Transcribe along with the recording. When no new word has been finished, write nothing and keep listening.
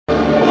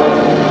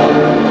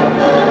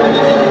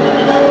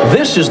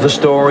This is the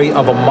story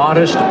of a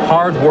modest,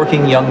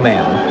 hard-working young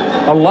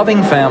man, a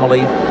loving family,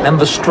 and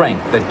the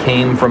strength that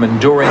came from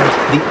enduring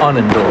the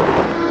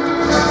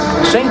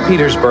unendurable. St.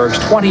 Petersburg's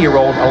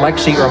 20-year-old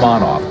Aleksei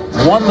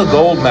Urmanov won the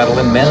gold medal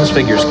in men's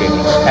figure skating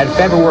at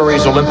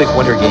February's Olympic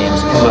Winter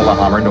Games in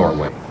Lillehammer,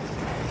 Norway.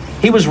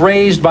 He was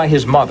raised by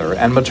his mother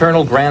and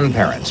maternal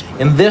grandparents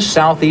in this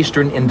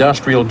southeastern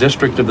industrial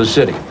district of the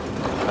city.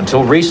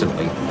 Until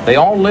recently, they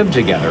all lived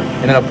together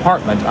in an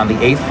apartment on the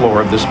 8th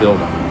floor of this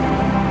building.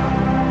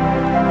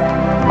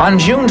 On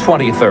June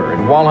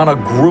 23rd, while on a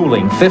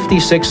grueling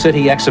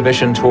 56-city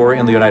exhibition tour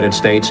in the United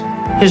States,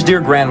 his dear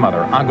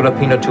grandmother,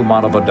 Agrippina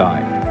Tumanova,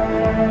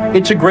 died.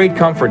 It's a great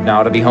comfort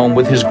now to be home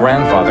with his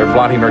grandfather,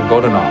 Vladimir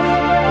Godunov,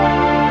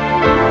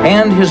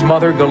 and his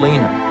mother,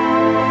 Galina.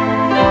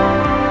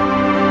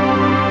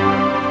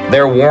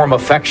 Their warm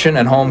affection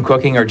and home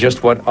cooking are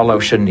just what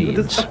Alosha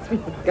needs.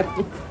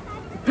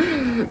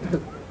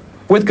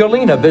 With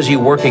Galina busy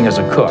working as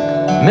a cook,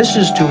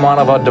 Mrs.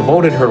 Tumanova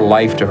devoted her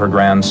life to her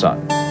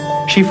grandson.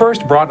 She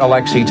first brought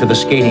Aleksei to the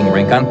skating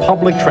rink on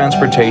public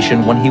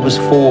transportation when he was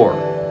 4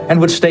 and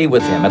would stay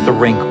with him at the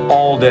rink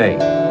all day,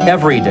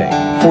 every day,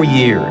 for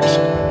years.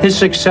 His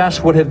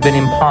success would have been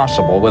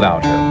impossible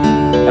without her,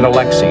 and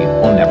Aleksei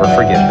will never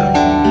forget her.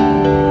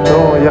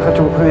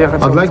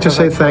 I'd like to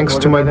say thanks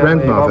to my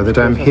grandmother that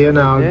I'm here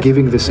now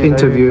giving this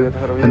interview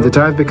and that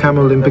I've become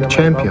Olympic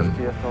champion.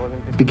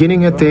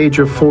 Beginning at the age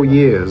of 4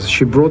 years,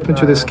 she brought me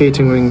to the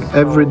skating rink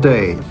every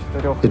day.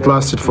 It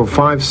lasted for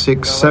 5,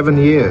 6, 7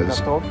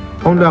 years.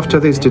 Only after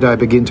this did I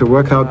begin to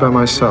work out by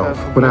myself,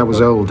 when I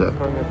was older.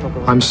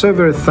 I'm so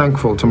very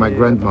thankful to my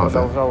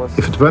grandmother.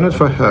 If it were not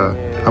for her,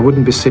 I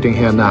wouldn't be sitting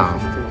here now.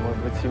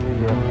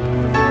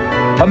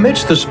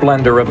 Amidst the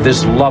splendor of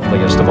this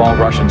loveliest of all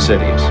Russian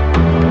cities,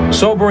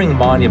 sobering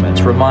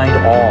monuments remind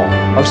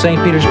all of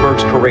St.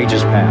 Petersburg's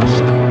courageous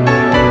past.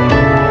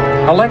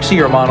 Aleksei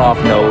Urmanov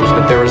knows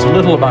that there is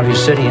little about his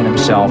city and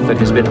himself that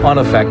has been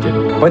unaffected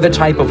by the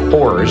type of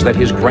horrors that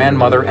his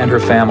grandmother and her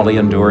family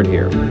endured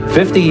here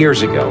 50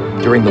 years ago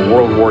during the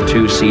World War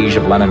II siege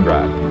of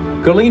Leningrad.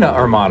 Galina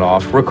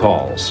Urmanov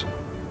recalls.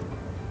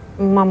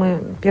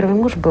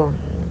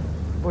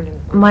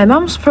 My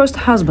mom's first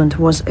husband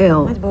was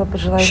ill.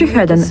 She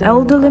had an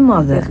elderly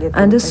mother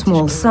and a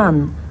small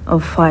son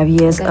of 5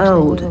 years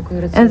old,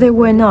 and they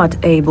were not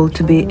able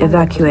to be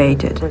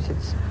evacuated.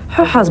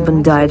 Her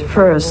husband died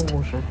first,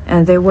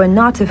 and they were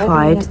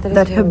notified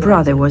that her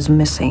brother was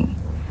missing.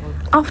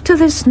 After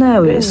this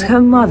notice,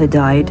 her mother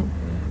died,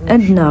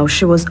 and now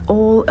she was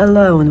all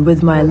alone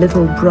with my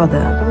little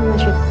brother.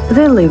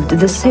 They lived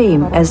the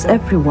same as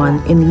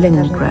everyone in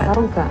Leningrad.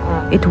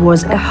 It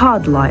was a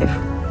hard life.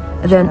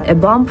 Then a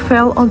bomb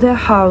fell on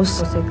their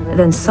house,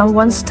 then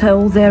someone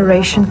stole their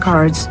ration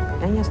cards.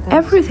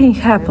 Everything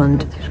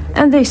happened,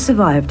 and they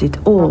survived it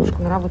all.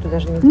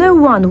 No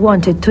one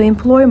wanted to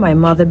employ my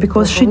mother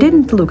because she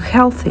didn't look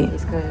healthy.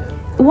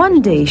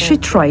 One day she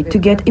tried to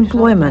get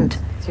employment,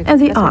 and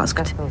they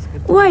asked,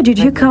 "Why did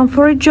you come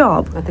for a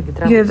job?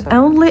 You have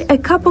only a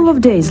couple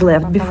of days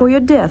left before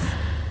your death,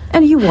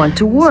 and you want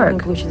to work."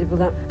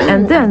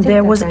 And then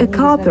there was a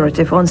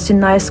cooperative on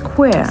Sinai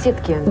Square,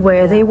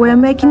 where they were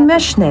making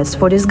mesh nets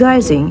for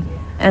disguising,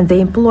 and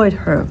they employed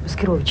her.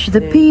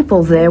 The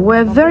people there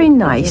were very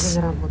nice.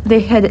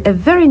 They had a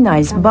very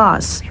nice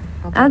boss,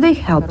 and they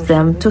helped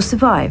them to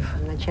survive.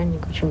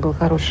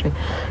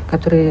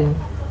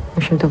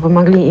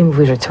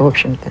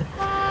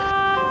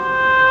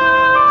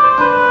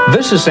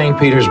 This is St.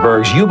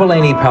 Petersburg's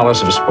Yubileyny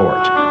Palace of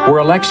Sport,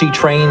 where Aleksei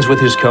trains with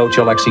his coach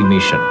Aleksei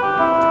Mishin.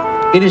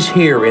 It is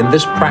here in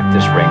this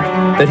practice rink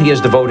that he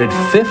has devoted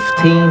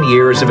 15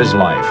 years of his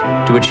life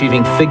to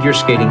achieving figure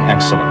skating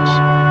excellence.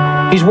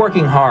 He's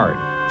working hard,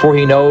 for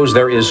he knows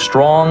there is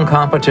strong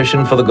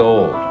competition for the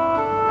gold.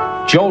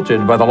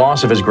 Jolted by the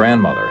loss of his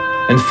grandmother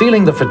and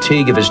feeling the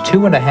fatigue of his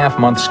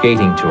 2.5-month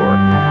skating tour,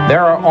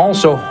 there are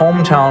also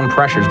hometown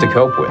pressures to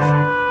cope with,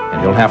 and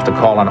he'll have to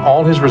call on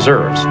all his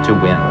reserves to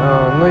win.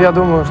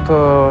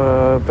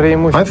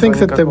 I think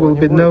that there will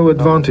be no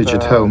advantage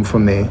at home for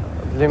me,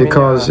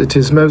 because it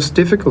is most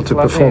difficult to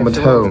perform at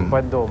home.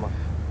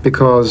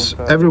 Because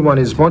everyone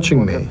is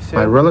watching me,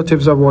 my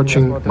relatives are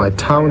watching, my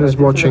town is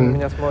watching.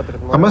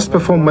 I must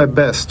perform my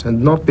best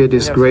and not be a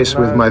disgrace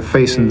with my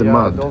face in the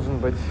mud.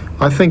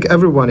 I think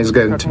everyone is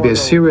going to be a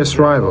serious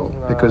rival,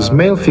 because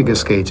male figure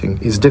skating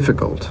is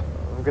difficult.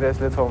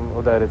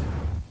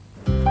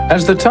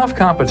 As the tough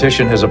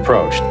competition has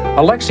approached,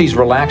 Aleksei's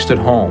relaxed at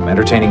home,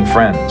 entertaining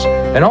friends,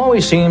 and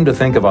always seemed to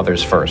think of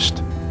others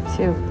first.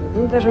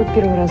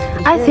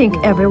 I think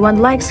everyone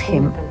likes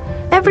him.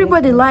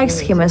 Everybody likes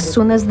him as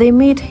soon as they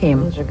meet him.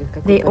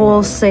 They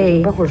all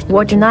say,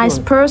 "What a nice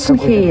person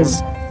he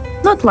is."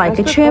 Not like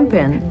a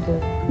champion,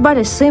 but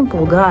a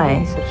simple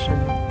guy.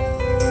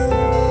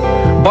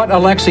 But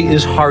Aleksei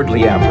is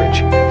hardly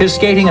average. His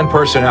skating and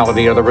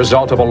personality are the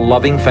result of a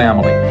loving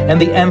family and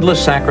the endless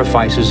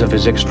sacrifices of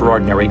his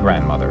extraordinary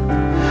grandmother.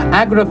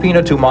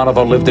 Agrippina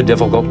Tumanova lived a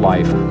difficult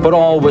life, but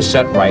all was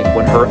set right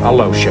when her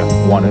Alosha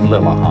won in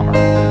Lillehammer.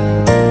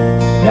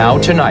 Now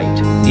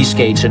tonight, he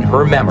skates in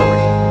her memory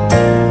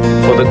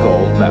for the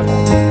gold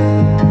medal.